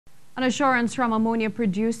An assurance from ammonia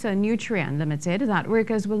producer Nutrien Limited that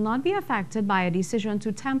workers will not be affected by a decision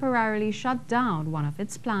to temporarily shut down one of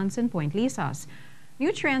its plants in Point Lisas.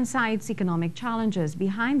 Nutrien cites economic challenges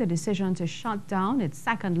behind the decision to shut down its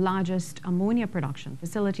second largest ammonia production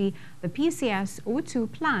facility, the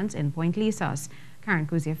PCS-02 plant in Point Lisas.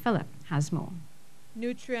 Cozier-Phillip has more.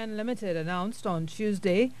 Nutrien Limited announced on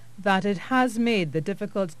Tuesday that it has made the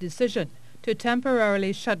difficult decision to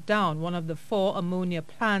temporarily shut down one of the 4 ammonia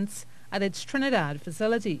plants at its Trinidad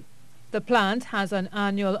facility. The plant has an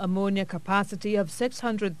annual ammonia capacity of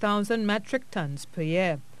 600,000 metric tons per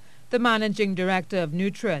year. The managing director of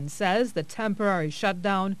Nutrien says the temporary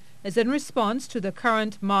shutdown is in response to the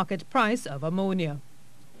current market price of ammonia.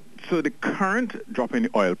 So the current drop in the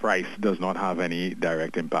oil price does not have any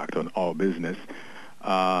direct impact on our business.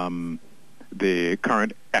 The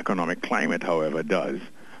current economic climate, however, does.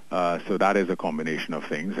 So that is a combination of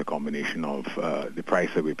things, a combination of the price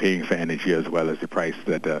that we're paying for energy as well as the price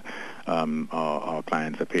that our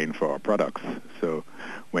clients are paying for our products. So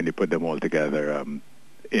when you put them all together,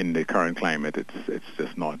 in the current climate, it's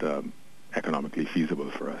just not economically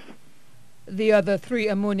feasible for us. The other 3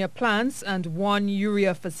 ammonia plants and 1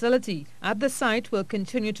 urea facility at the site will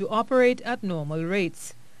continue to operate at normal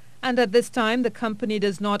rates. And at this time, the company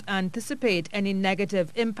does not anticipate any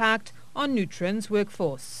negative impact on Nutrien's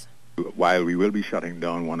workforce. While we will be shutting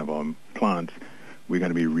down one of our plants, we're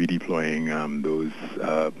going to be redeploying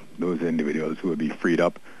those individuals who will be freed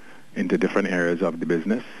up into different areas of the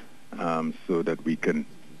business so that we can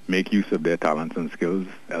make use of their talents and skills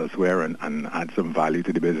elsewhere and add some value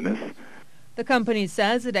to the business. The company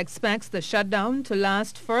says it expects the shutdown to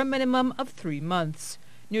last for a minimum of 3 months.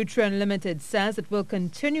 Nutrien Limited says it will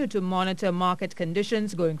continue to monitor market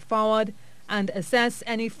conditions going forward and assess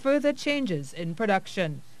any further changes in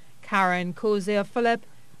production. Cozier-Phillip,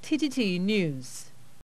 TTT News.